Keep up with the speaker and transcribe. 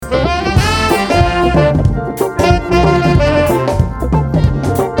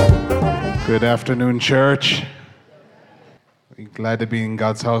Good afternoon, church. We're glad to be in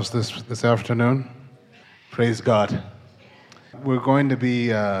God's house this afternoon. Praise God. We're going to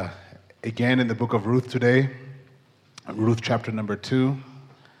be again in the book of Ruth today, Ruth chapter number 2.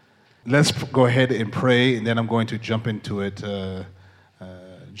 Let's go ahead and pray, and then I'm going to jump into the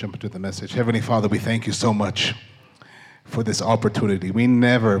message. Heavenly Father, we thank you so much for this opportunity. We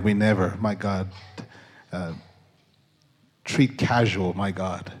never, my God, treat casual, my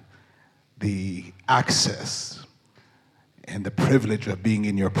God, the access and the privilege of being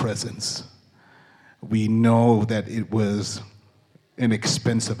in your presence. We know that it was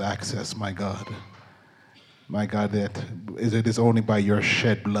inexpensive access, my God. My God, that it is only by your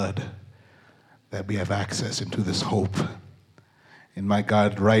shed blood that we have access into this hope. And my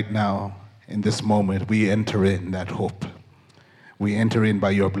God, right now, in this moment, we enter in that hope. We enter in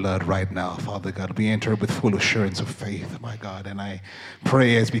by your blood right now, Father God. We enter with full assurance of faith, my God. And I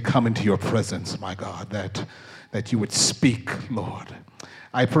pray as we come into your presence, my God, that you would speak, Lord.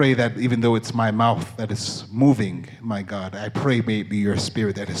 I pray that even though it's my mouth that is moving, my God, I pray may it be your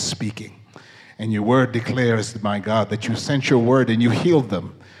spirit that is speaking. And your word declares, my God, that you sent your word and you healed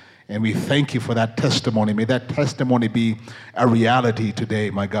them. And we thank you for that testimony. May that testimony be a reality today,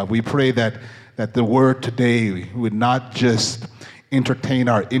 my God. We pray that the word today would not just entertain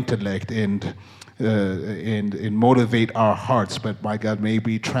our intellect and motivate our hearts, but my God, may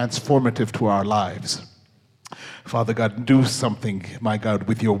be transformative to our lives. Father God, do something, my God,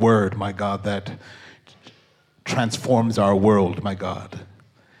 with your word, my God, that transforms our world, my God.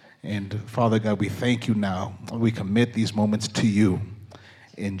 And Father God, we thank you now. We commit these moments to you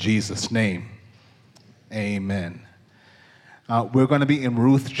in Jesus' name. Amen. We're going to be in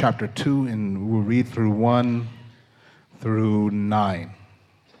Ruth chapter 2, and we'll read through 1 through 9.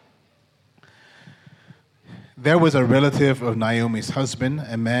 There was a relative of Naomi's husband,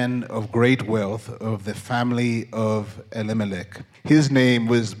 a man of great wealth of the family of Elimelech. His name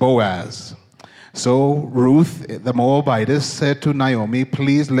was Boaz. So Ruth, the Moabitess, said to Naomi,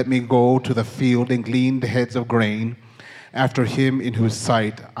 "Please let me go to the field and glean the heads of grain after him in whose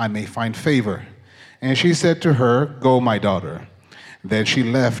sight I may find favor." And she said to her, "Go, my daughter." Then she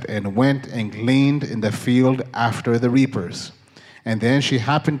left and went and gleaned in the field after the reapers. And then she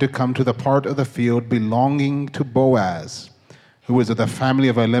happened to come to the part of the field belonging to Boaz, who was of the family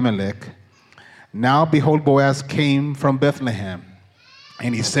of Elimelech. Now behold, Boaz came from Bethlehem,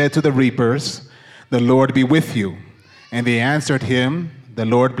 and he said to the reapers, "The Lord be with you." And they answered him, "The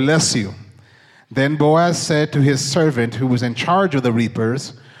Lord bless you." Then Boaz said to his servant who was in charge of the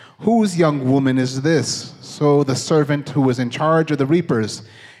reapers, "Whose young woman is this?" So the servant who was in charge of the reapers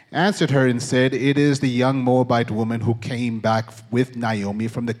answered her and said, "It is the young Moabite woman who came back with Naomi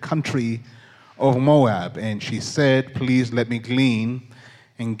from the country of Moab." And she said, "Please let me glean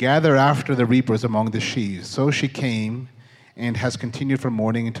and gather after the reapers among the sheaves." So she came and has continued from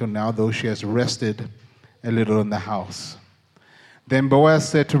morning until now, though she has rested a little in the house. Then Boaz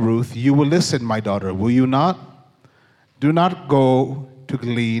said to Ruth, "You will listen, my daughter, will you not? Do not go to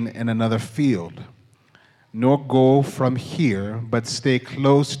glean in another field, nor go from here, but stay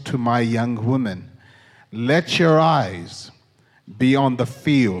close to my young women. Let your eyes be on the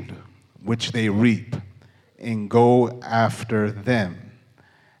field which they reap, and go after them.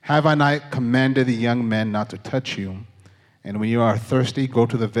 Have I not commanded the young men not to touch you? And when you are thirsty, go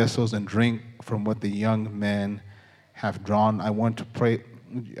to the vessels and drink from what the young men have drawn." I want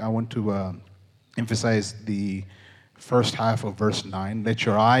to emphasize the first half of verse 9. Let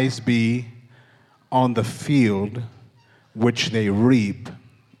your eyes be on the field which they reap,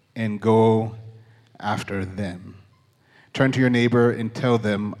 and go after them. Turn to your neighbor and tell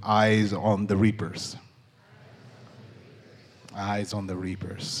them, eyes on the reapers. Eyes on the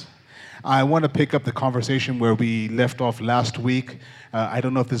reapers. I want to pick up the conversation where we left off last week. I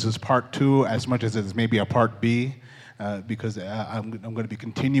don't know if this is part 2 as much as it's maybe a part B, because I'm going to be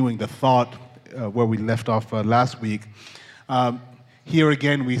continuing the thought where we left off last week. Here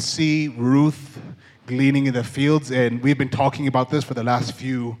again, we see Ruth gleaning in the fields, and we've been talking about this for the last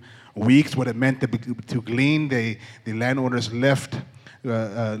few weeks, what it meant to glean. The landowners left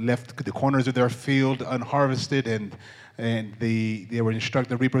the corners of their field unharvested, and they were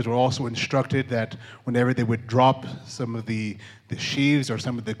instructed, the reapers were also instructed that whenever they would drop some of the sheaves or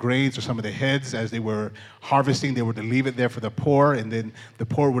some of the grains or some of the heads as they were harvesting, they were to leave it there for the poor, and then the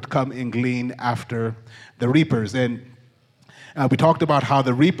poor would come and glean after the reapers. And we talked about how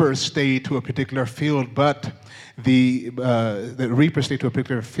the reapers stayed to a particular field, but the reapers stayed to a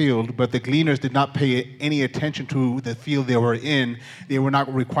particular field, but the gleaners did not pay any attention to the field they were in. They were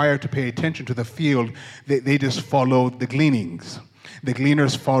not required to pay attention to the field. They just followed the gleanings. The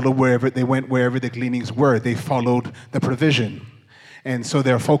gleaners followed wherever the gleanings were. They followed the provision. And so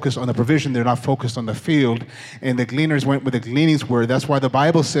they're focused on the provision. They're not focused on the field. And the gleaners went where the gleanings were. That's why the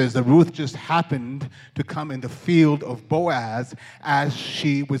Bible says that Ruth just happened to come in the field of Boaz as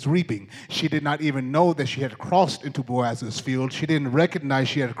she was reaping. She did not even know that she had crossed into Boaz's field. She didn't recognize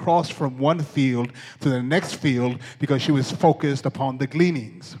she had crossed from one field to the next field because she was focused upon the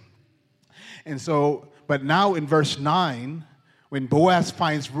gleanings. And so, but now in verse 9, when Boaz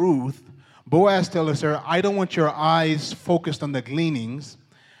finds Ruth, Boaz tells her, I don't want your eyes focused on the gleanings.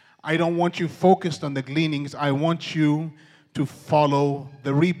 I don't want you focused on the gleanings. I want you to follow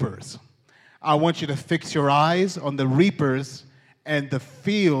the reapers. I want you to fix your eyes on the reapers and the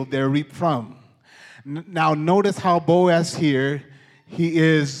field they reap from. Now notice how Boaz here, he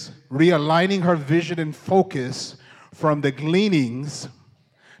is realigning her vision and focus from the gleanings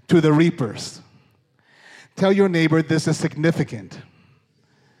to the reapers. Tell your neighbor this is significant.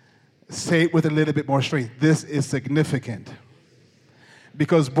 Say it with a little bit more strength. This is significant.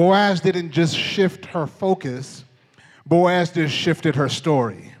 Because Boaz didn't just shift her focus, Boaz just shifted her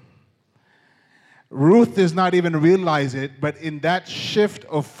story. Ruth does not even realize it, but in that shift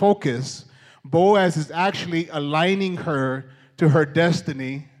of focus, Boaz is actually aligning her to her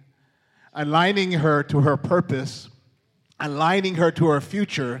destiny, aligning her to her purpose, aligning her to her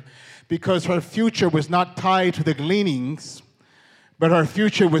future, because her future was not tied to the gleanings, but her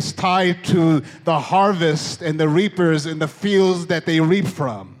future was tied to the harvest and the reapers and the fields that they reap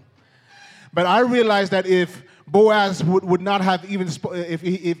from. But I realized that if Boaz would not have even,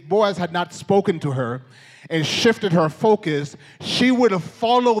 if Boaz had not spoken to her and shifted her focus, she would have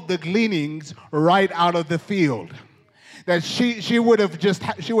followed the gleanings right out of the field. That she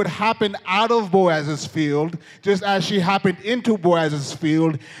would happen out of Boaz's field, just as she happened into Boaz's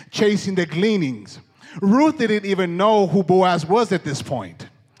field, chasing the gleanings. Ruth didn't even know who Boaz was at this point.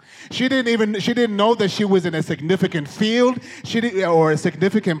 She didn't know that she was in a significant field, or a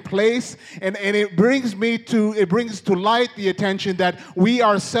significant place, and it brings to light the attention that we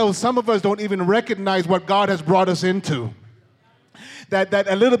ourselves, some of us don't even recognize what God has brought us into. That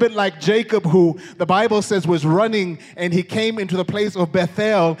a little bit like Jacob, who the Bible says was running, and he came into the place of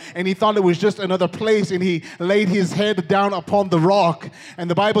Bethel, and he thought it was just another place, and he laid his head down upon the rock. And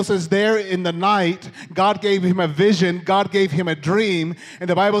the Bible says there in the night, God gave him a vision, God gave him a dream, and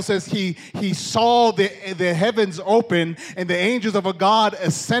the Bible says he saw the heavens open, and the angels of a God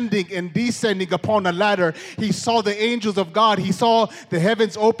ascending and descending upon a ladder. He saw the angels of God, he saw the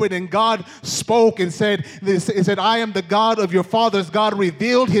heavens open, and God spoke and said, I am the God of your fathers. God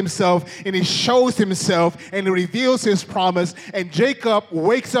revealed himself, and he shows himself, and he reveals his promise. And Jacob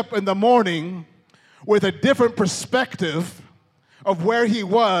wakes up in the morning with a different perspective of where he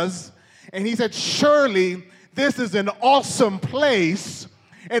was, and he said, surely this is an awesome place,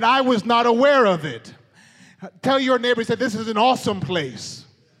 and I was not aware of it. Tell your neighbor, say, this is an awesome place.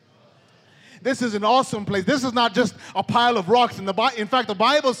 This is an awesome place. This is not just a pile of rocks. In fact, the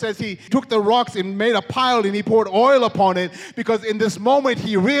Bible says he took the rocks and made a pile, and he poured oil upon it, because in this moment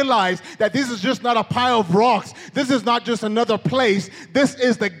he realized that this is just not a pile of rocks. This is not just another place. This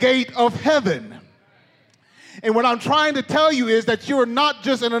is the gate of heaven. And what I'm trying to tell you is that you're not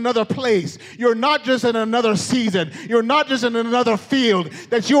just in another place. You're not just in another season. You're not just in another field.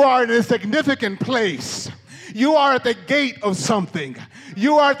 That you are in a significant place. You are at the gate of something.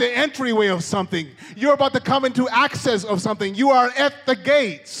 You are at the entryway of something. You're about to come into access of something. You are at the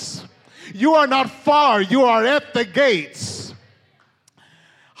gates. You are not far. You are at the gates.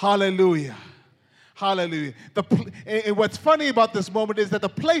 Hallelujah. Hallelujah. And what's funny about this moment is that the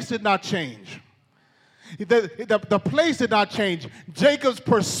place did not change. The place did not change. Jacob's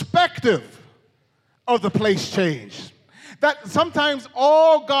perspective of the place changed. That sometimes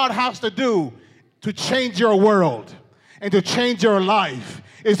all God has to do to change your world and to change your life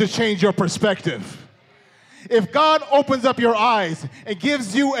is to change your perspective. If God opens up your eyes and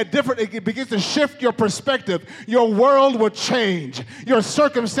gives you it begins to shift your perspective, your world will change. Your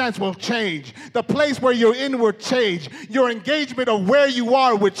circumstance will change. The place where you're in will change. Your engagement of where you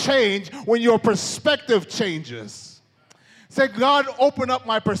are will change when your perspective changes. Say, God, open up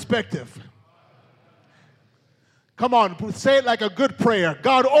my perspective. Come on, say it like a good prayer.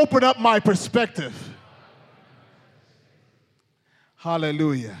 God, open up my perspective.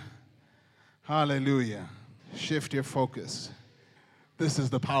 Hallelujah. Hallelujah. Shift your focus. This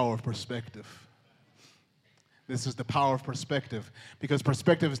is the power of perspective. This is the power of perspective. Because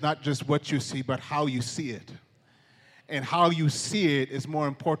perspective is not just what you see, but how you see it. And how you see it is more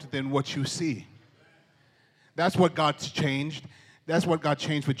important than what you see. That's what God's changed. That's what God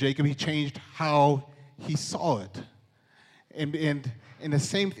changed with Jacob. He changed how he saw it. And in the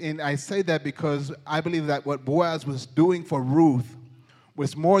same, and I say that because I believe that what Boaz was doing for Ruth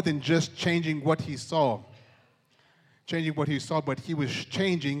was more than just changing what he saw, but he was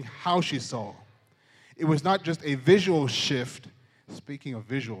changing how she saw. It was not just a visual shift. Speaking of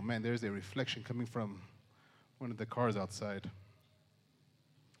visual, man, there's a reflection coming from one of the cars outside.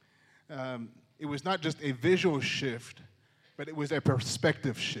 It was not just a visual shift, but it was a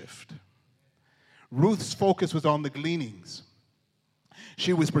perspective shift. Ruth's focus was on the gleanings.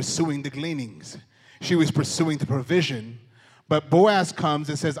 She was pursuing the gleanings. She was pursuing the provision. But Boaz comes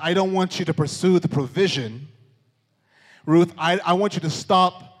and says, I don't want you to pursue the provision. Ruth, I want you to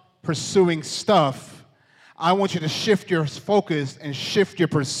stop pursuing stuff. I want you to shift your focus and shift your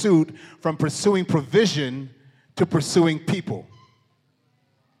pursuit from pursuing provision to pursuing people.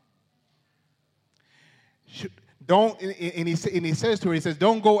 And he says to her, he says,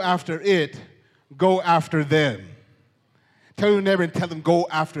 don't go after it, go after them. Tell your neighbor and tell them, go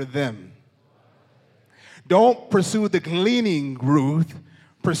after them. Don't pursue the gleaning, Ruth.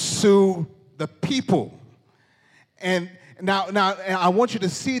 Pursue the people. And now I want you to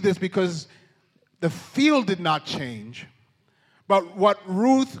see this because the field did not change, but what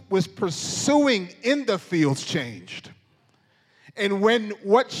Ruth was pursuing in the fields changed. And when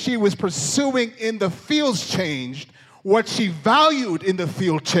what she was pursuing in the fields changed, what she valued in the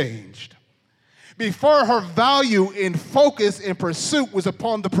field changed. Before, her value in focus and pursuit was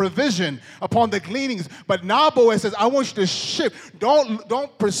upon the provision, upon the gleanings. But now Boaz says, I want you to shift.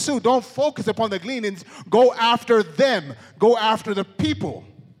 Don't pursue, don't focus upon the gleanings. Go after them. Go after the people.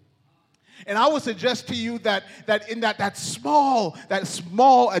 And I would suggest to you that in that small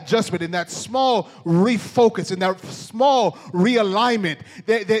adjustment, in that small refocus, in that small realignment,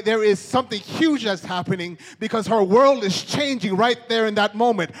 there is something huge that's happening because her world is changing right there in that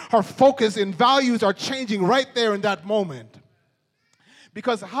moment. Her focus and values are changing right there in that moment.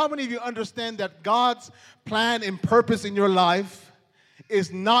 Because how many of you understand that God's plan and purpose in your life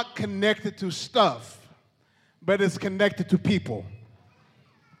is not connected to stuff, but it's connected to people?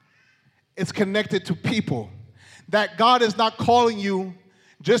 It's connected to people. That God is not calling you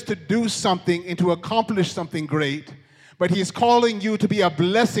just to do something and to accomplish something great, but He's calling you to be a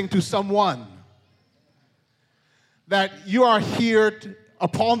blessing to someone. That you are here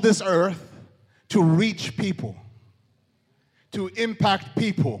upon this earth to reach people, to impact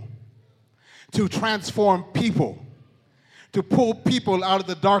people, to transform people, to pull people out of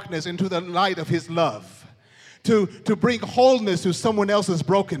the darkness into the light of His love, to bring wholeness to someone else's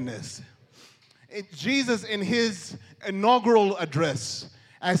brokenness. Jesus, in his inaugural address,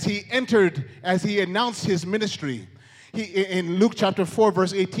 as he announced his ministry, in Luke chapter 4,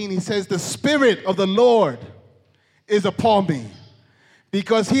 verse 18, he says, the Spirit of the Lord is upon me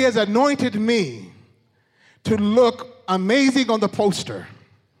because He has anointed me to look amazing on the poster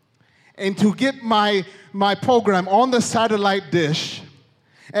and to get my program on the satellite dish.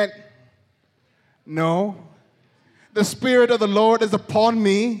 And no, the Spirit of the Lord is upon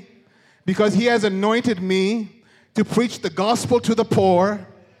me because He has anointed me to preach the gospel to the poor.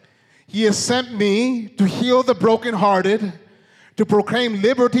 He has sent me to heal the brokenhearted, to proclaim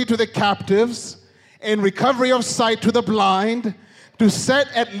liberty to the captives, and recovery of sight to the blind, to set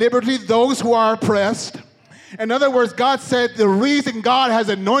at liberty those who are oppressed. In other words, God said the reason God has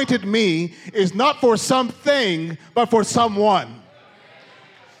anointed me is not for something, but for someone.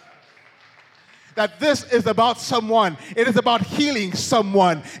 That this is about someone. It is about healing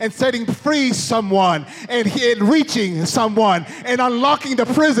someone and setting free someone and reaching someone and unlocking the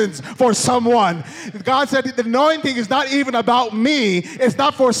prisons for someone. God said the anointing is not even about me. It's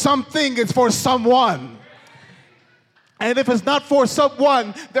not for something. It's for someone. And if it's not for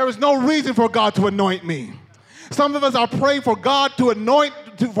someone, there is no reason for God to anoint me. Some of us are praying for God to anoint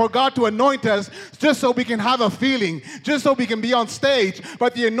us just so we can have a feeling, just so we can be on stage.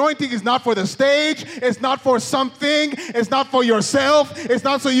 But the anointing is not for the stage. It's not for something. It's not for yourself. It's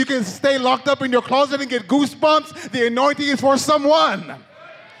not so you can stay locked up in your closet and get goosebumps. The anointing is for someone.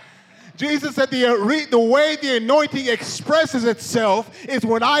 Jesus said the way the anointing expresses itself is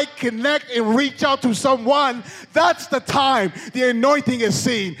when I connect and reach out to someone. That's the time the anointing is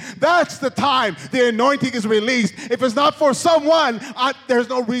seen. That's the time the anointing is released. If it's not for someone, there's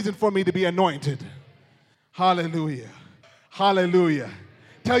no reason for me to be anointed. Hallelujah. Hallelujah.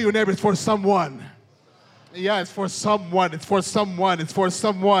 Tell your neighbor it's for someone. Yeah, it's for someone. It's for someone. It's for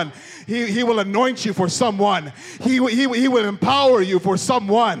someone. He will anoint you for someone. He will empower you for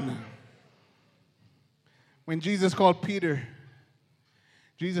someone. When Jesus called Peter,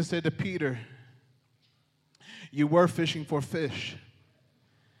 Jesus said to Peter, you were fishing for fish,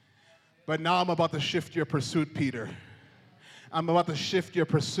 but now I'm about to shift your pursuit, Peter. I'm about to shift your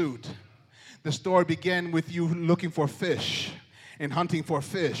pursuit. The story began with you looking for fish and hunting for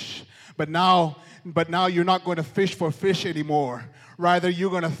fish. But now you're not going to fish for fish anymore. Rather, you're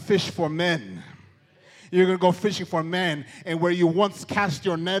going to fish for men. You're going to go fishing for men. And where you once cast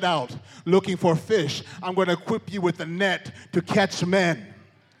your net out looking for fish, I'm going to equip you with a net to catch men.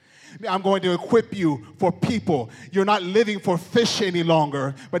 I'm going to equip you for people. You're not living for fish any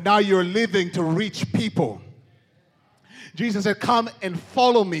longer, but now you're living to reach people. Jesus said, come and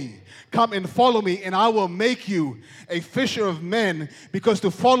follow me. Come and follow me, and I will make you a fisher of men, because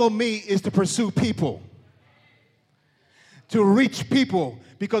to follow me is to pursue people, to reach people,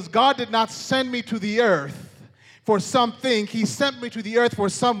 because God did not send me to the earth for something. He sent me to the earth for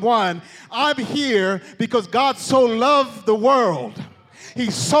someone. I'm here because God so loved the world.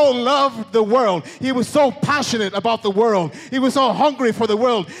 He so loved the world. He was so passionate about the world. He was so hungry for the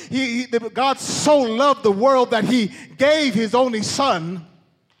world. God so loved the world that he gave his only son.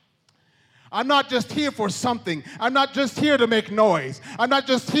 I'm not just here for something. I'm not just here to make noise. I'm not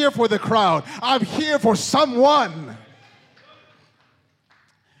just here for the crowd. I'm here for someone.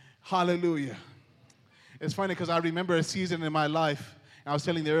 Hallelujah. It's funny because I remember a season in my life. I was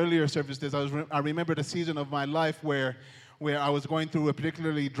telling the earlier service this. I remembered a season of my life where I was going through a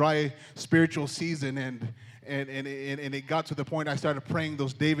particularly dry spiritual season, and it got to the point I started praying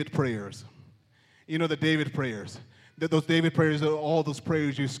those David prayers. You know the David prayers. Those David prayers are all those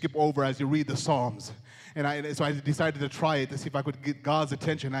prayers you skip over as you read the Psalms. So I decided to try it to see if I could get God's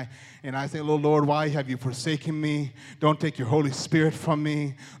attention. And I said, Lord, why have you forsaken me? Don't take your Holy Spirit from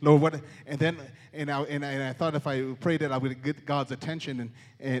me. Lord, what? And I thought if I prayed that I would get God's attention,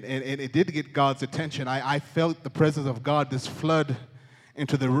 and it did get God's attention. I felt the presence of God, this flood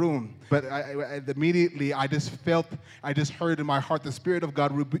into the room. But immediately I just heard in my heart the Spirit of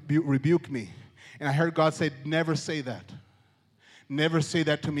God rebuke me. And I heard God say, never say that. Never say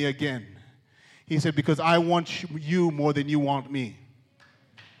that to me again. He said, because I want you more than you want me.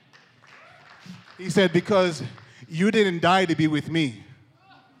 He said, because you didn't die to be with me.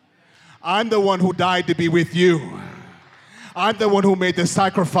 I'm the one who died to be with you. I'm the one who made the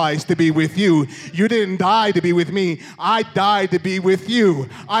sacrifice to be with you. You didn't die to be with me. I died to be with you.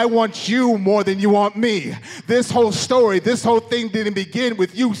 I want you more than you want me. This whole story, this whole thing didn't begin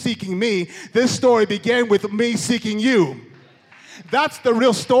with you seeking me. This story began with me seeking you. That's the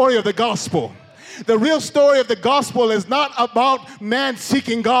real story of the gospel. The real story of the gospel is not about man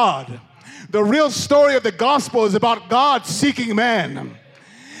seeking God. The real story of the gospel is about God seeking man.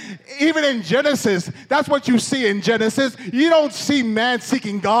 Even in Genesis, that's what you see in Genesis. You don't see man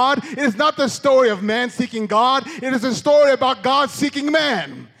seeking God. It is not the story of man seeking God. It is a story about God seeking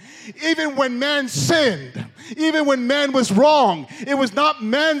man. Even when man sinned, even when man was wrong, it was not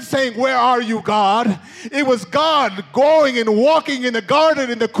man saying, where are you, God? It was God going and walking in the garden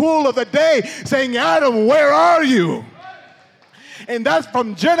in the cool of the day saying, Adam, where are you? And that's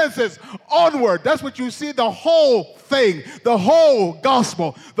from Genesis onward. That's what you see. The whole thing, the whole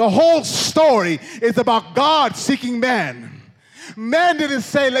gospel, the whole story is about God seeking man. Man didn't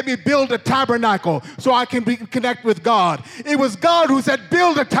say, let me build a tabernacle so I can connect with God. It was God who said,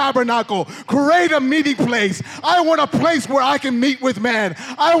 build a tabernacle, create a meeting place. I want a place where I can meet with man.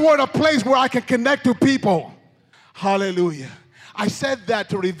 I want a place where I can connect to people. Hallelujah. I said that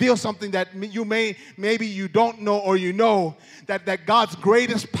to reveal something that maybe you don't know, or you know that God's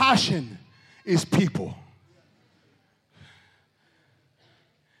greatest passion is people.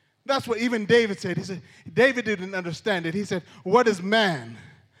 That's what even David said. He said, David didn't understand it. He said, what is man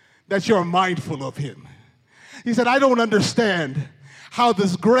that you're mindful of him? He said, I don't understand how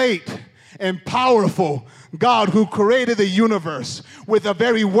this great and powerful God, who created the universe with a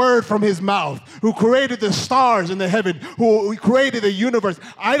very word from his mouth, who created the stars in the heaven, who created the universe.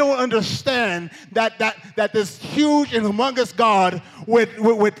 I don't understand that this huge and humongous God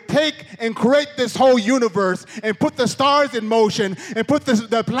would take and create this whole universe and put the stars in motion and put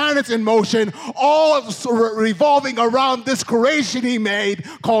the planets in motion, all revolving around this creation he made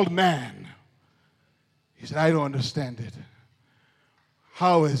called man. He said, I don't understand it.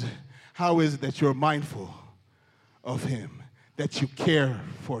 How is it that you're mindful of him, that you care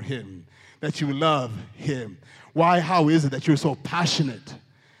for him, that you love him? How is it that you're so passionate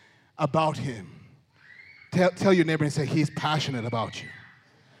about him? Tell your neighbor and say, he's passionate about you.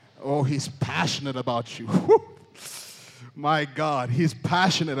 Oh, he's passionate about you. My God, he's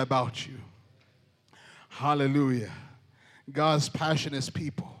passionate about you. Hallelujah. God's passion is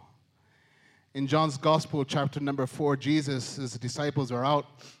people. In John's Gospel, chapter number 4, Jesus' disciples are out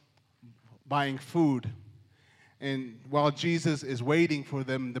buying food. And while Jesus is waiting for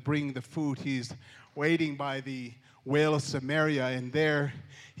them to bring the food, he's waiting by the well of Samaria, and there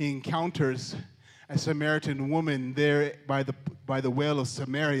he encounters a Samaritan woman there by the well of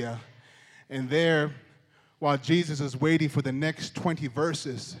Samaria. And there, while Jesus is waiting for the next 20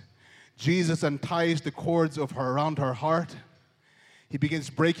 verses, Jesus unties the cords of her around her heart. He begins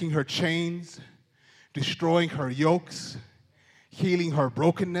breaking her chains, destroying her yokes, healing her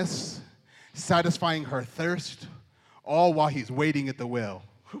brokenness, satisfying her thirst, all while he's waiting at the well.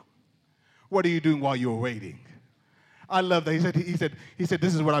 What are you doing while you're waiting? I love that. He said,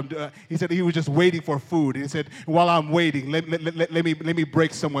 this is what I'm doing. He said he was just waiting for food. He said, while I'm waiting, let me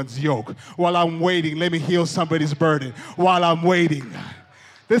break someone's yoke. While I'm waiting, let me heal somebody's burden. While I'm waiting.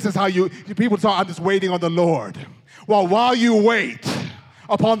 This is how people talk, I'm just waiting on the Lord. Well, while you wait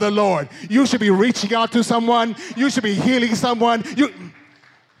upon the Lord, you should be reaching out to someone. You should be healing someone.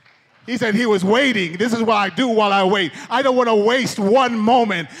 He said he was waiting. This is what I do while I wait. I don't want to waste one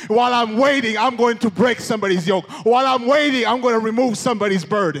moment. While I'm waiting, I'm going to break somebody's yoke. While I'm waiting, I'm going to remove somebody's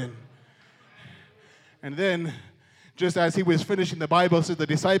burden. And then, just as he was finishing, the Bible says the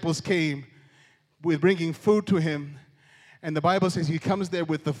disciples came with bringing food to him. And the Bible says they come there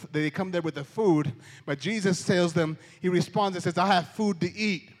with the food. But Jesus tells them, he responds and says, I have food to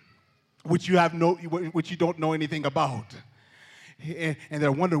eat, which you don't know anything about. And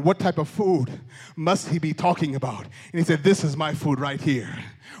they're wondering, what type of food must he be talking about? And he said, this is my food right here.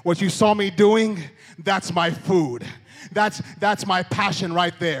 What you saw me doing, that's my food. That's my passion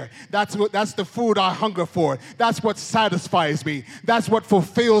right there. That's the food I hunger for. That's what satisfies me. That's what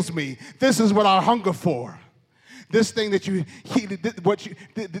fulfills me. This is what I hunger for. This thing that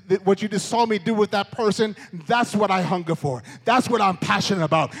what you just saw me do with that person, that's what I hunger for. That's what I'm passionate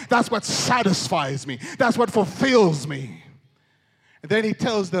about. That's what satisfies me. That's what fulfills me. And then he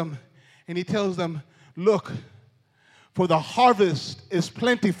tells them, look, for the harvest is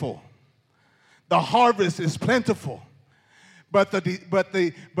plentiful. The harvest is plentiful, but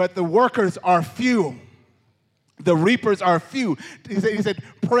the workers are few. The reapers are few. He said,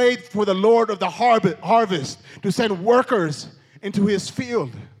 pray for the Lord of the harvest to send workers into his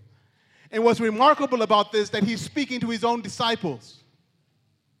field. And what's remarkable about this, that he's speaking to his own disciples.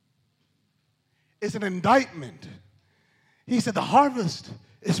 It's an indictment. He said, the harvest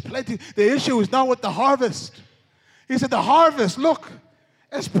is plenty. The issue is not with the harvest. He said, the harvest, look,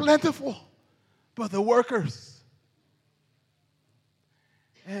 is plentiful, but the workers.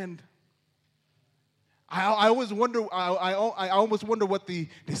 And I always wonder what the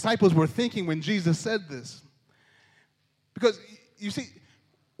disciples were thinking when Jesus said this. Because, you see,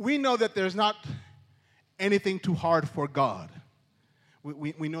 we know that there's not anything too hard for God.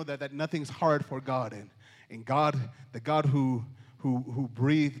 We know that nothing's hard for God. And God, the God who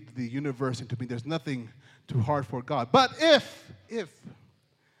breathed the universe into being, there's nothing too hard for God. But if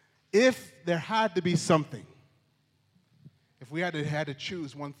there had to be something, if we had to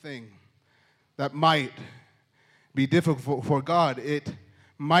choose one thing that might be difficult for God, it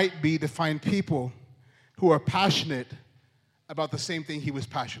might be to find people who are passionate about the same thing he was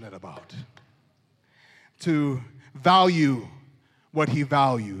passionate about, to value what he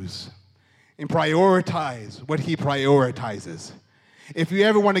values, and prioritize what he prioritizes. If you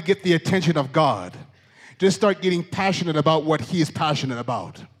ever want to get the attention of God, just start getting passionate about what he is passionate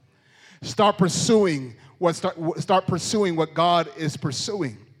about. Start pursuing what God is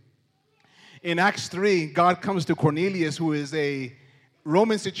pursuing. In Acts 3, God comes to Cornelius, who is a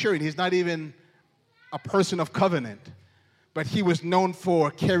Roman centurion. He's not even a person of covenant, but he was known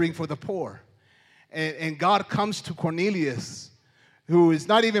for caring for the poor. And God comes to Cornelius, he's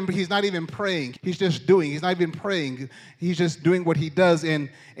not even praying. He's just doing. He's not even praying. He's just doing what he does. And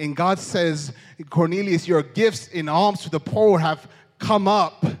God says, Cornelius, your gifts in alms to the poor have come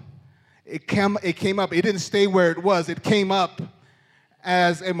up. It came up. It didn't stay where it was. It came up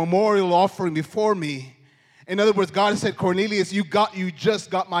as a memorial offering before me. In other words, God said, Cornelius, you just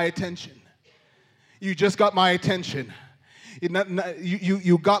got my attention. You just got my attention.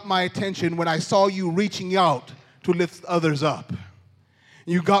 You got my attention when I saw you reaching out to lift others up.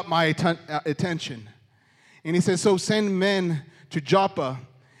 You got my attention. And he says, so send men to Joppa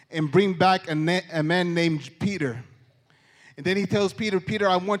and bring back a man named Peter. And then he tells Peter,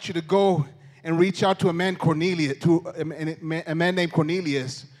 I want you to go and reach out to a man named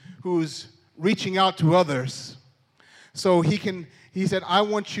Cornelius who's reaching out to others. So he said, I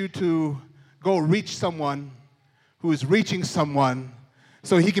want you to go reach someone who is reaching someone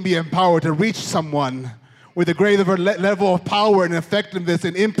so he can be empowered to reach someone with a greater level of power and effectiveness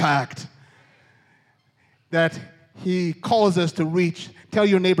and impact that he calls us to reach. Tell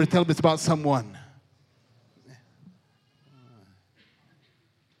your neighbor, tell them it's about someone.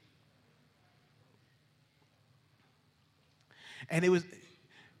 And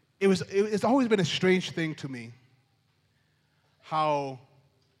it's always been a strange thing to me how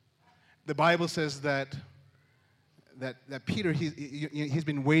the Bible says that Peter, he's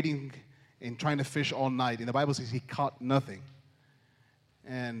been waiting and trying to fish all night. And the Bible says he caught nothing.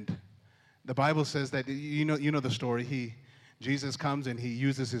 And the Bible says that, you know the story. Jesus comes and he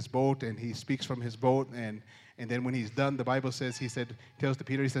uses his boat and he speaks from his boat. And then when he's done, the Bible says, tells to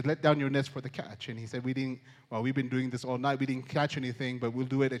Peter, he said, let down your nets for the catch. And he said, we've been doing this all night. We didn't catch anything, but we'll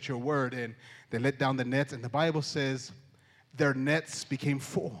do it at your word. And they let down the nets. And the Bible says their nets became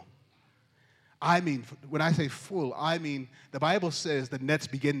full. I mean, when I say full, I mean the Bible says the nets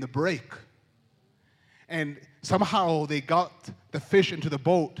begin to break. And somehow they got the fish into the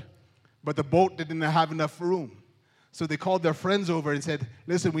boat, but the boat didn't have enough room. So they called their friends over and said,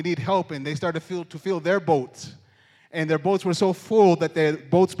 listen, we need help. And they started to fill their boats. And their boats were so full that their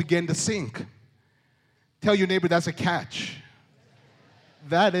boats began to sink. Tell your neighbor that's a catch.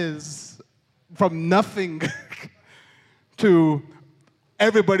 That is from nothing to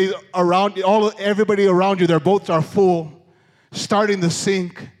everybody around you, their boats are full, starting to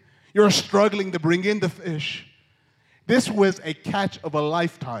sink. You're struggling to bring in the fish. This was a catch of a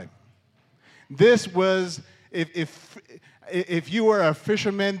lifetime. This was, if you were a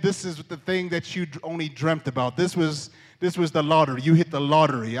fisherman, this is the thing that you only dreamt about. This was the lottery. You hit the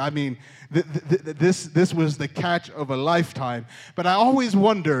lottery. I mean, this was the catch of a lifetime. But I always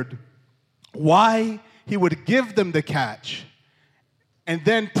wondered why he would give them the catch and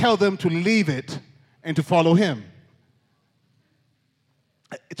then tell them to leave it and to follow him.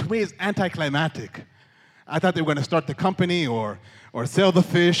 To me, it's anticlimactic. I thought they were going to start the company or sell the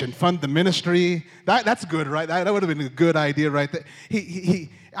fish and fund the ministry. That's good, right? That would have been a good idea right there.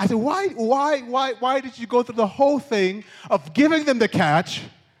 I said, why did you go through the whole thing of giving them the catch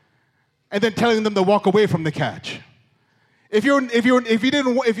and then telling them to walk away from the catch? If you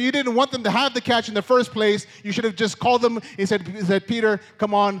didn't want them to have the catch in the first place, you should have just called them and said, Peter,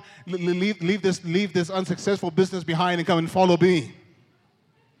 come on, leave this unsuccessful business behind and come and follow me.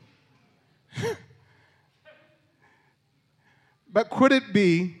 But could it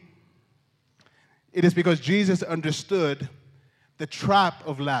be, it is because Jesus understood the trap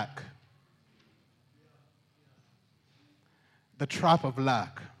of lack. The trap of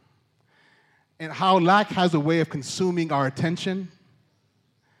lack. And how lack has a way of consuming our attention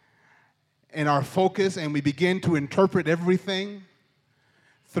and our focus, and we begin to interpret everything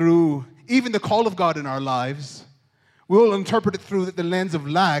through even the call of God in our lives. We'll interpret it through the lens of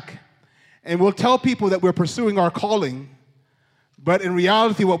lack, and we'll tell people that we're pursuing our calling, but in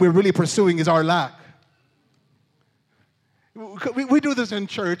reality, what we're really pursuing is our lack. We do this in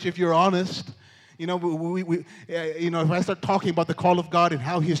church, if you're honest. You know, if I start talking about the call of God and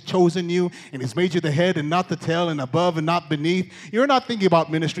how He has chosen you and He's made you the head and not the tail and above and not beneath, you're not thinking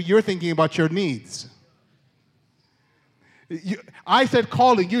about ministry. You're thinking about your needs. I said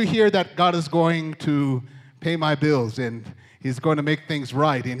calling. You hear that God is going to pay my bills and He's going to make things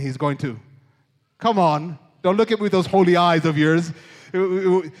right and He's going to. Come on. Don't look at me with those holy eyes of yours.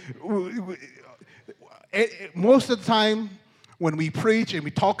 Most of the time, when we preach and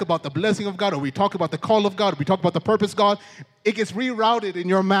we talk about the blessing of God, or we talk about the call of God, or we talk about the purpose of God, it gets rerouted in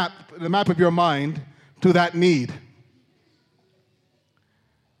your map, the map of your mind, to that need.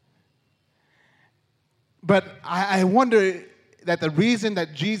 But I wonder that the reason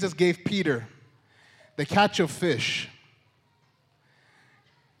that Jesus gave Peter the catch of fish,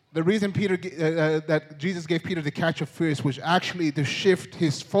 the reason that Jesus gave Peter the catch of fish was actually to shift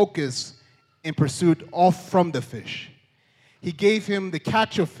his focus in pursuit off from the fish. He gave him the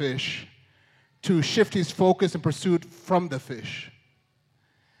catch of fish to shift his focus and pursuit from the fish.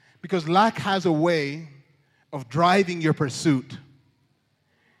 Because lack has a way of driving your pursuit,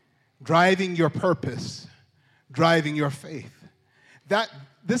 driving your purpose, driving your faith.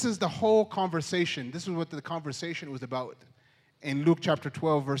 This is the whole conversation. This is what the conversation was about in Luke chapter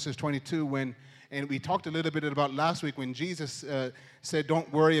 12, verses 22, and we talked a little bit about last week when Jesus said,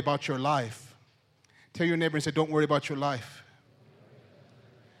 don't worry about your life. Tell your neighbor and say, don't worry about your life.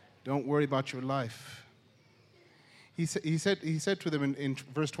 Don't worry about your life. He said to them in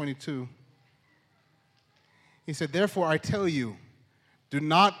verse 22, he said, therefore I tell you, do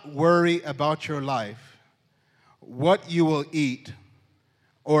not worry about your life, what you will eat,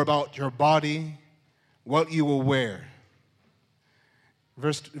 or about your body, what you will wear.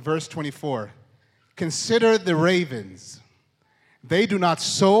 Verse 24, consider the ravens. They do not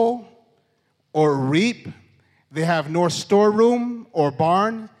sow or reap. They have nor storeroom or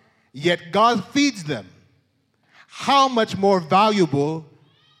barn, yet God feeds them. How much more valuable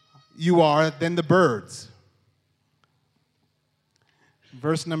you are than the birds.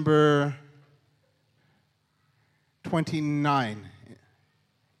 verse number 29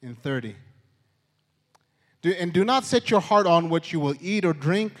 and 30. And do not set your heart on what you will eat or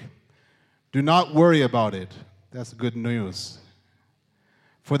drink. Do not worry about it. That's good news.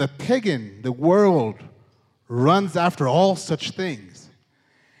 For the pagan, the world, runs after all such things,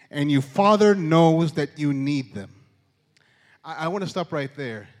 and your Father knows that you need them. I want to stop right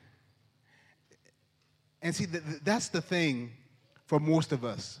there. And see, that's the thing for most of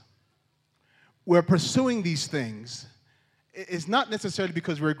us. We're pursuing these things. It's not necessarily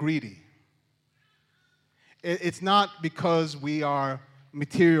because we're greedy. It's not because we are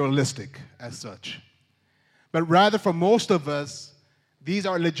materialistic as such. But rather, for most of us, these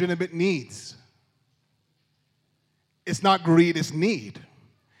are legitimate needs. It's not greed, it's need.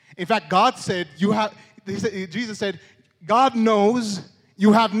 In fact, God said, Jesus said, God knows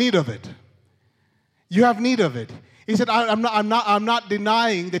you have need of it. You have need of it. He said, I'm not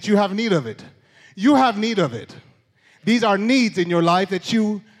denying that you have need of it. You have need of it. These are needs in your life that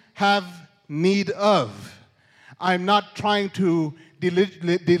you have need of. I'm not trying to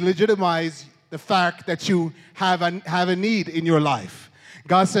delegitimize the fact that you have a need in your life.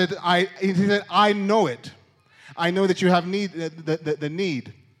 God said, He said, I know it. I know that you have need, the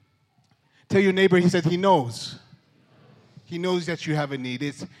need. Tell your neighbor, he said, he knows. He knows that you have a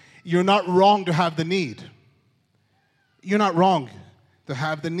need. You're not wrong to have the need. You're not wrong to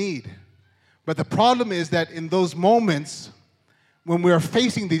have the need. But the problem is that in those moments when we are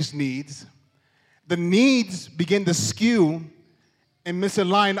facing these needs, the needs begin to skew and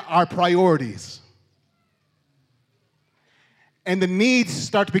misalign our priorities. And the needs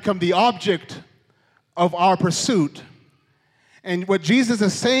start to become the object of our pursuit. And what Jesus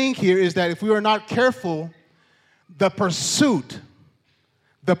is saying here is that if we are not careful, the pursuit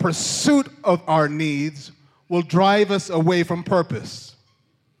of our needs will drive us away from purpose,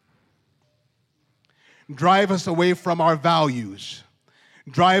 drive us away from our values,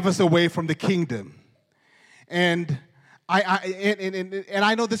 drive us away from the kingdom. And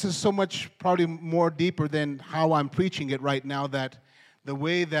I know this is so much probably more deeper than how I'm preaching it right now, that the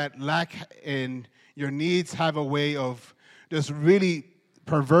way that lack and your needs have a way of just really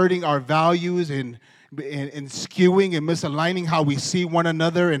perverting our values and skewing and misaligning how we see one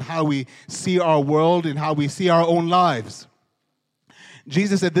another and how we see our world and how we see our own lives.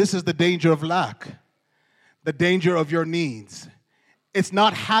 Jesus said this is the danger of lack, the danger of your needs. It's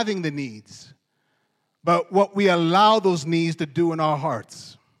not having the needs, but what we allow those needs to do in our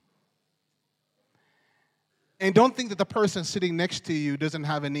hearts. And don't think that the person sitting next to you doesn't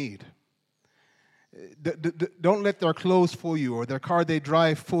have a need. Don't let their clothes fool you or their car they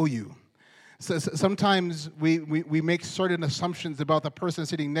drive fool you. So sometimes we make certain assumptions about the person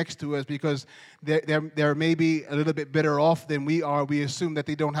sitting next to us because they're maybe a little bit better off than we are. We assume that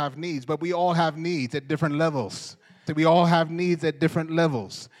they don't have needs, but we all have needs at different levels. So we all have needs at different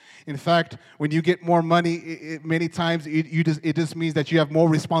levels. In fact, when you get more money, many times it just means that you have more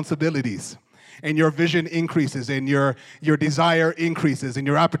responsibilities. And your vision increases, and your desire increases, and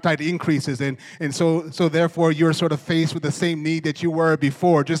your appetite increases, and so therefore you're sort of faced with the same need that you were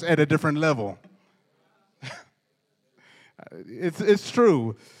before, just at a different level. It's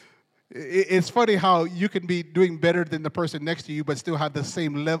true. It's funny how you can be doing better than the person next to you, but still have the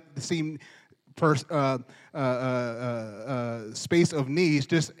same space of needs,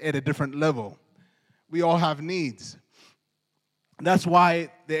 just at a different level. We all have needs. That's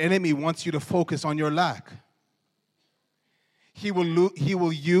why the enemy wants you to focus on your lack. He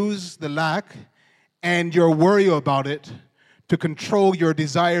will use the lack and your worry about it to control your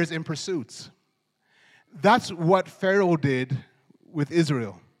desires and pursuits. That's what Pharaoh did with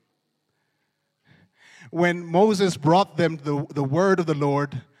Israel. When Moses brought them the word of the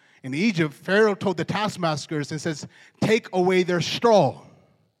Lord in Egypt, Pharaoh told the taskmasters and says, take away their straw,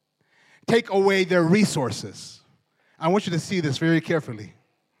 take away their resources. I want you to see this very carefully.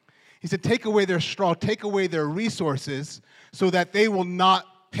 He said, take away their straw, take away their resources so that they will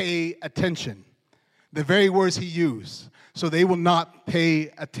not pay attention. The very words he used, so they will not pay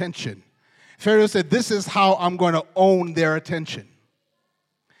attention. Pharaoh said, this is how I'm going to own their attention.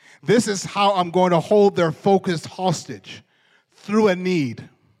 This is how I'm going to hold their focus hostage, through a need.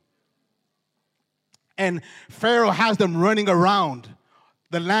 And Pharaoh has them running around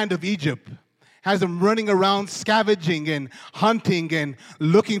the land of Egypt, has them running around scavenging and hunting and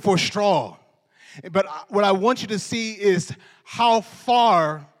looking for straw. But what I want you to see is how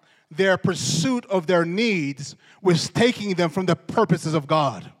far their pursuit of their needs was taking them from the purposes of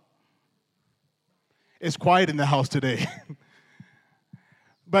God. It's quiet in the house today.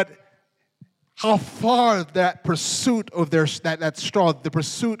 But how far that pursuit of that straw, the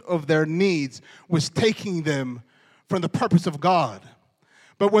pursuit of their needs, was taking them from the purpose of God.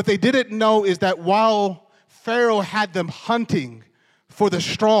 But what they didn't know is that while Pharaoh had them hunting for the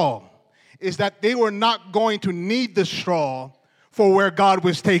straw, is that they were not going to need the straw for where God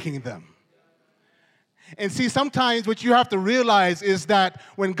was taking them. And see, sometimes what you have to realize is that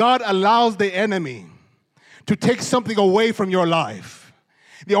when God allows the enemy to take something away from your life,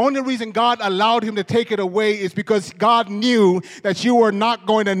 the only reason God allowed him to take it away is because God knew that you were not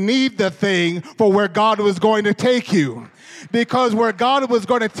going to need the thing for where God was going to take you. Because where God was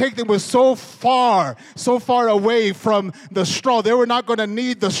going to take them was so far away from the straw. They were not going to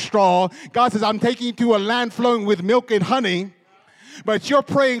need the straw. God says, I'm taking you to a land flowing with milk and honey. But you're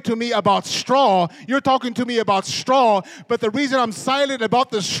praying to me about straw. You're talking to me about straw. But the reason I'm silent about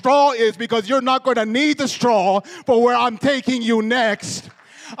the straw is because you're not going to need the straw for where I'm taking you next.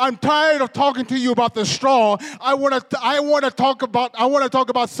 I'm tired of talking to you about the straw. I want to talk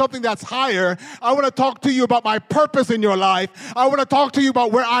about something that's higher. I want to talk to you about my purpose in your life. I want to talk to you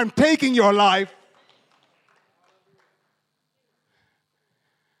about where I'm taking your life.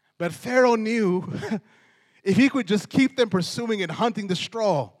 But Pharaoh knew if he could just keep them pursuing and hunting the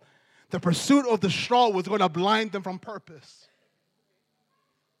straw, the pursuit of the straw was going to blind them from purpose.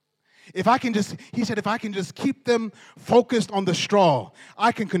 If I can just keep them focused on the straw,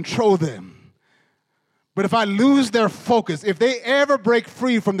 I can control them. But if I lose their focus, if they ever break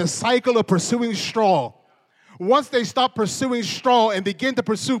free from the cycle of pursuing straw, once they stop pursuing straw and begin to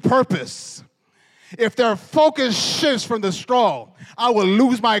pursue purpose, if their focus shifts from the straw, I will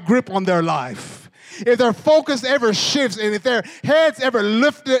lose my grip on their life. If their focus ever shifts and if their eyes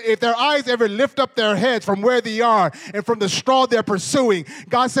ever lift up their heads from where they are and from the straw they're pursuing,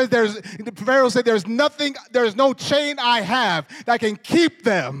 Pharaoh said, there's no chain I have that can keep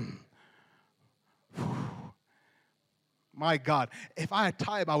them. My God, if I had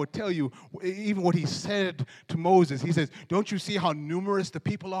time, I would tell you even what he said to Moses. He says, don't you see how numerous the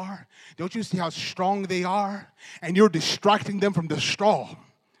people are? Don't you see how strong they are? And you're distracting them from the straw.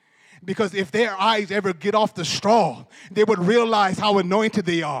 Because if their eyes ever get off the straw, they would realize how anointed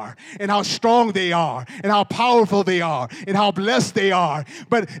they are, and how strong they are, and how powerful they are, and how blessed they are.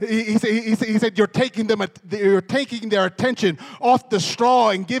 But he said you're taking their attention off the straw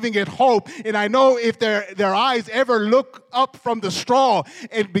and giving it hope. And I know if their eyes ever look up from the straw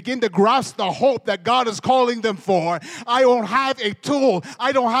and begin to grasp the hope that God is calling them for, I don't have a tool,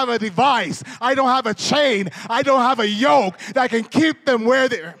 I don't have a device, I don't have a chain, I don't have a yoke that can keep them where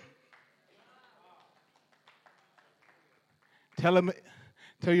they're. Tell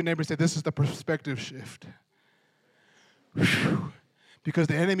your neighbor, say, this is the perspective shift. Whew. Because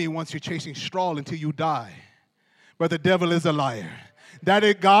the enemy wants you chasing straw until you die. But the devil is a liar.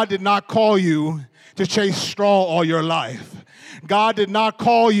 God did not call you to chase straw all your life. God did not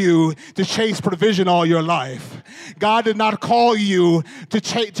call you to chase provision all your life. God did not call you to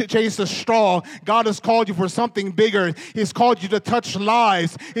chase the straw. God has called you for something bigger. He's called you to touch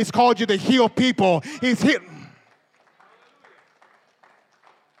lives. He's called you to heal people.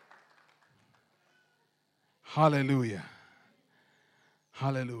 Hallelujah.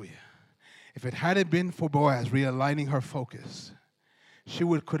 Hallelujah. If it hadn't been for Boaz realigning her focus, she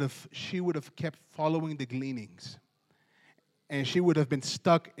would have kept following the gleanings, and she would have been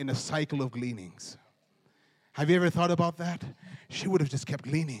stuck in a cycle of gleanings. Have you ever thought about that? She would have just kept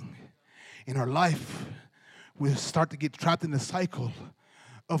gleaning. In her life, we'll start to get trapped in the cycle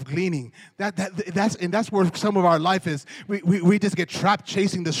of gleaning. That's where some of our life is. We just get trapped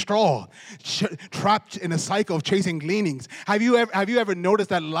chasing the straw, trapped in a cycle of chasing gleanings. Have you ever noticed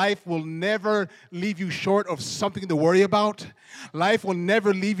that life will never leave you short of something to worry about? Life will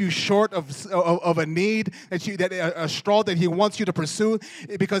never leave you short of a need a straw that he wants you to pursue,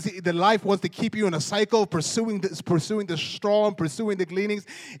 because the life wants to keep you in a cycle of pursuing the straw and pursuing the gleanings.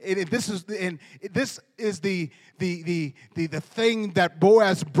 This is the thing that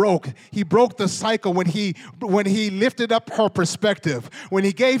Boaz broke. He broke the cycle when he lifted up her perspective, when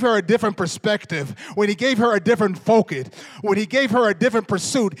he gave her a different perspective, when he gave her a different focus, when he gave her a different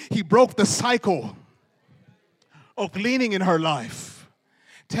pursuit. He broke the cycle of gleaning in her life.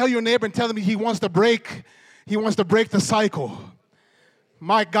 Tell your neighbor and tell them he wants to break the cycle.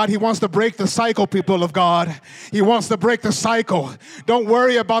 My God, he wants to break the cycle, people of God. He wants to break the cycle. Don't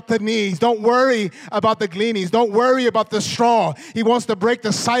worry about the needs. Don't worry about the gleanings. Don't worry about the straw. He wants to break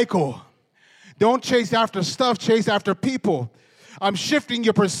the cycle. Don't chase after stuff, chase after people. I'm shifting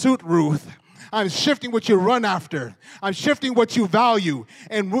your pursuit, Ruth. I'm shifting what you run after. I'm shifting what you value.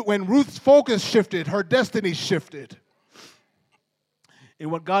 And when Ruth's focus shifted, her destiny shifted. And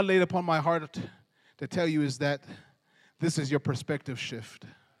what God laid upon my heart to tell you is that this is your perspective shift.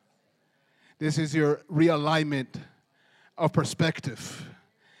 This is your realignment of perspective.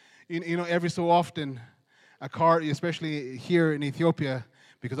 You know, every so often, a car, especially here in Ethiopia,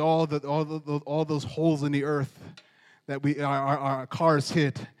 because all those holes in the earth that our cars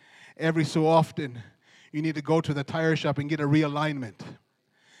hit, every so often, you need to go to the tire shop and get a realignment.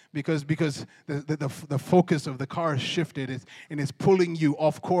 Because the focus of the car is shifted, and it's pulling you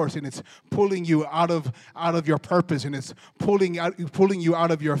off course, and it's pulling you out of your purpose, and it's pulling you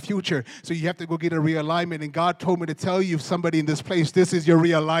out of your future. So you have to go get a realignment. And God told me to tell you, somebody in this place, this is your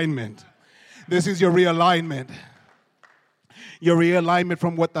realignment. This is your realignment. Your realignment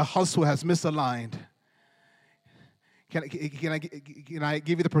from what the hustle has misaligned. Can I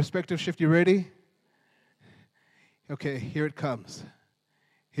give you the perspective shift? You ready? Okay, here it comes.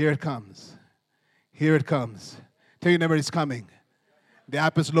 Here it comes. Here it comes. Tell your neighbor it's coming. The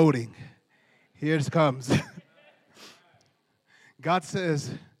app is loading. Here it comes. God says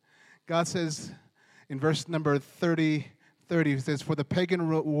in verse number 30, he says, for the pagan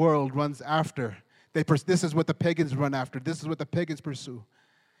world runs after. This is what the pagans run after. This is what the pagans pursue.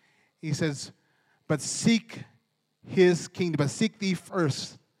 He says, but seek his kingdom. But seek thee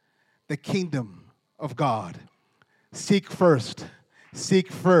first the kingdom of God. Seek first.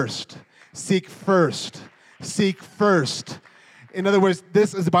 Seek first. Seek first. Seek first. In other words,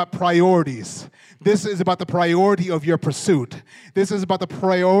 this is about priorities. This is about the priority of your pursuit. This is about the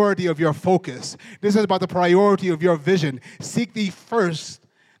priority of your focus. This is about the priority of your vision. Seek thee first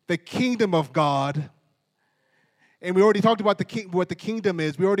the kingdom of God. And we already talked about what the kingdom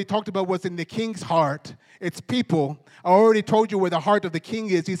is. We already talked about what's in the king's heart. It's people. I already told you where the heart of the king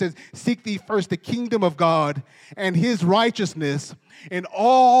is. He says, seek thee first the kingdom of God and his righteousness, and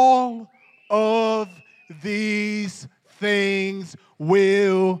all of these things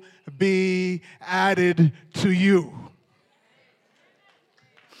will be added to you.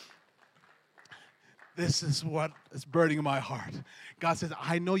 This is what is burning in my heart. God says,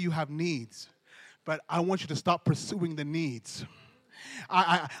 I know you have needs, but I want you to stop pursuing the needs.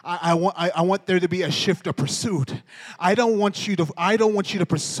 I want there to be a shift of pursuit. I don't want you to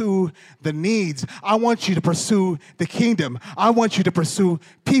pursue the needs. I want you to pursue the kingdom. I want you to pursue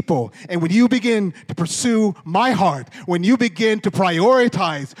people. And when you begin to pursue my heart, when you begin to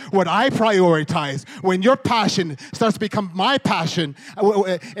prioritize what I prioritize, when your passion starts to become my passion,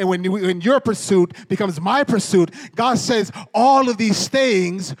 and when your pursuit becomes my pursuit, God says all of these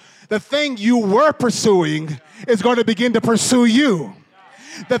things, the thing you were pursuing is going to begin to pursue you.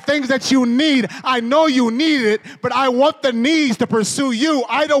 The things that you need, I know you need it, but I want the needs to pursue you.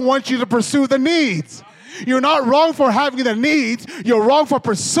 I don't want you to pursue the needs. You're not wrong for having the needs. You're wrong for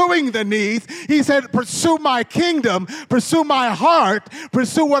pursuing the needs. He said, pursue my kingdom, pursue my heart,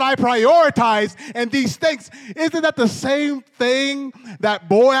 pursue what I prioritize, and these things. Isn't that the same thing that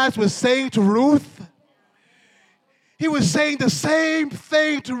Boaz was saying to Ruth? He was saying the same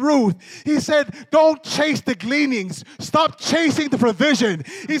thing to Ruth. He said, don't chase the gleanings. Stop chasing the provision.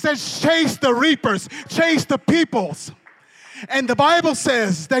 He says, chase the reapers. Chase the peoples. And the Bible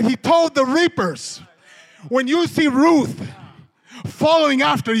says that he told the reapers, when you see Ruth following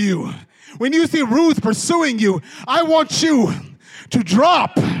after you, when you see Ruth pursuing you, I want you to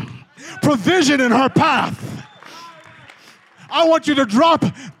drop provision in her path. I want you to drop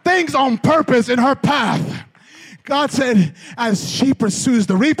things on purpose in her path. God said, as she pursues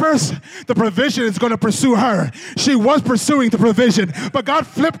the reapers, the provision is going to pursue her. She was pursuing the provision, but God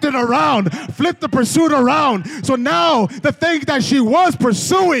flipped it around, flipped the pursuit around. So now the thing that she was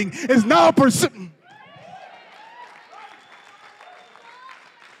pursuing is now pursuing.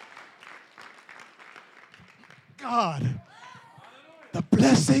 God, the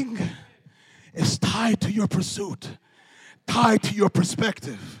blessing is tied to your pursuit, tied to your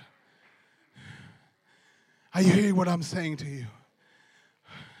perspective. Are you hearing what I'm saying to you?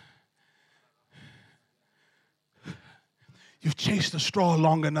 You've chased the straw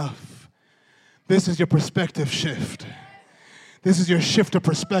long enough. This is your perspective shift. This is your shift of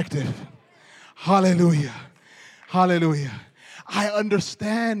perspective. Hallelujah. Hallelujah. I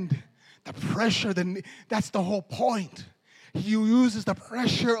understand the pressure. That's the whole point. He uses the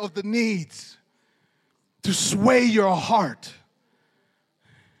pressure of the needs to sway your heart.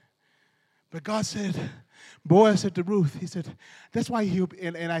 But God said, Boaz said to Ruth, he said, that's why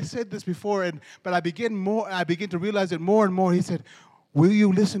and I said this before, but I begin to realize it more and more. He said, will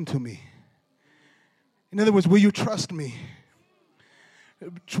you listen to me? In other words, will you trust me?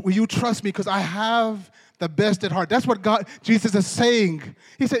 Will you trust me? Because I have the best at heart. That's what Jesus is saying.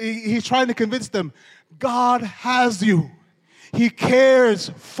 He said, he's trying to convince them, God has you. He cares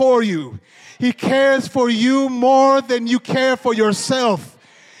for you. He cares for you more than you care for yourself.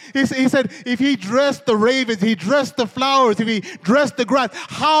 He said, if he dressed the ravens, he dressed the flowers, if he dressed the grass,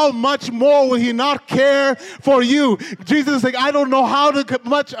 how much more will he not care for you? Jesus is like, I don't know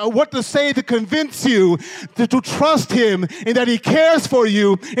what to say to convince you to trust him and that he cares for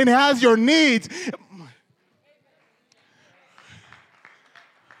you and has your needs.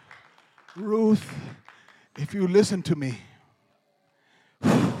 Ruth, if you listen to me,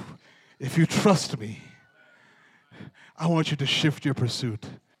 if you trust me, I want you to shift your pursuit.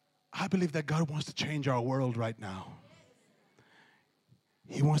 I believe that God wants to change our world right now.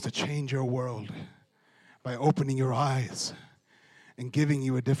 He wants to change your world by opening your eyes and giving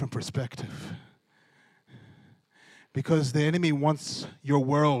you a different perspective. Because the enemy wants your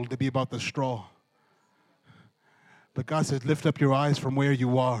world to be about the straw. But God says, lift up your eyes from where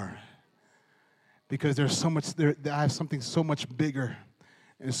you are. Because there's so much there. I have something so much bigger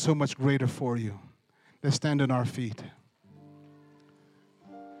and so much greater for you. Let's stand on our feet.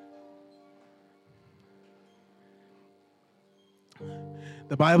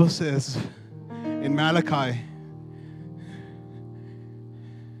 The Bible says in Malachi,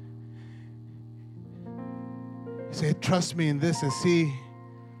 he said, trust me in this and see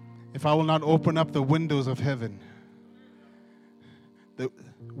if I will not open up the windows of heaven. The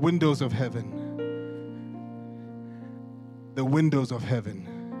windows of heaven. The windows of heaven.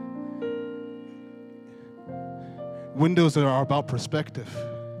 Windows are about perspective.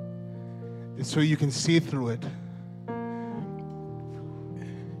 It's so you can see through it.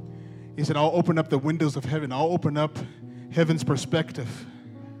 He said, I'll open up the windows of heaven. I'll open up heaven's perspective.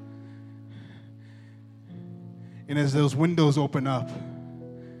 And as those windows open up,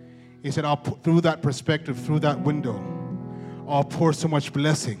 he said, through that perspective, through that window, I'll pour so much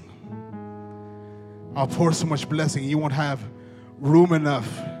blessing. I'll pour so much blessing. You won't have room enough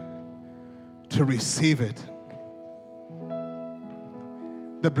to receive it.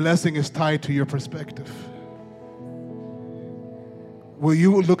 The blessing is tied to your perspective. Will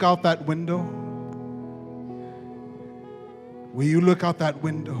you look out that window? Will you look out that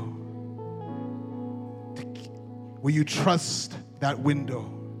window? Will you trust that window?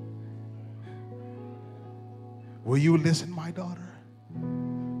 Will you listen, my daughter?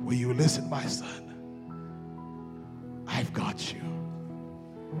 Will you listen, my son? I've got you.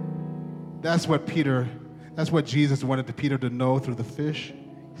 That's what Jesus wanted Peter to know through the fish.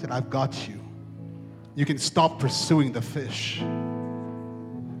 He said, I've got you. You can stop pursuing the fish.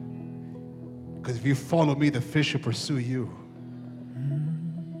 Because if you follow me, the fish will pursue you.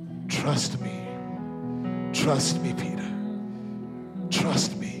 Trust me. Trust me, Peter.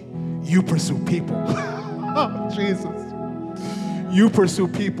 Trust me. You pursue people. Oh, Jesus. You pursue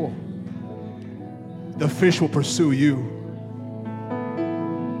people. The fish will pursue you.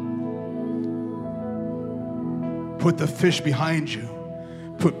 Put the fish behind you.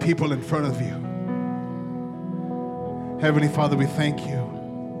 Put people in front of you. Heavenly Father, we thank you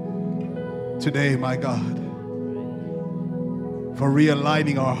today, my God, for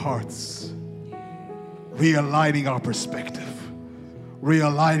realigning our hearts, realigning our perspective,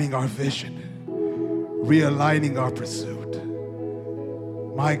 realigning our vision, realigning our pursuit.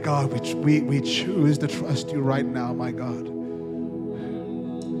 My God, we choose to trust you right now, my God.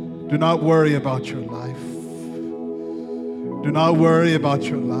 Do not worry about your life. Do not worry about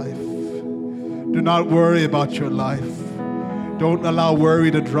your life. Do not worry about your life. Don't allow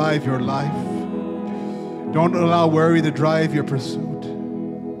worry to drive your life. Don't allow worry to drive your pursuit.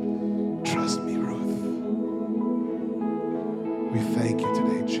 Trust me, Ruth. We thank you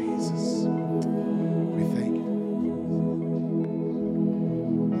today, Jesus. We thank you.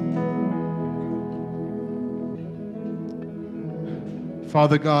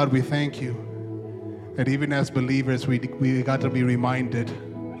 Father God, we thank you that even as believers, we got to be reminded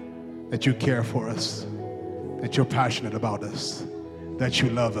that you care for us, that you're passionate about us, that you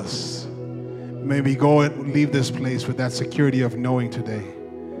love us. May we go and leave this place with that security of knowing today.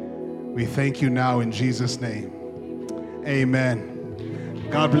 We thank you now in Jesus' name. Amen.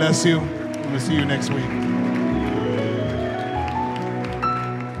 God bless you. We'll see you next week.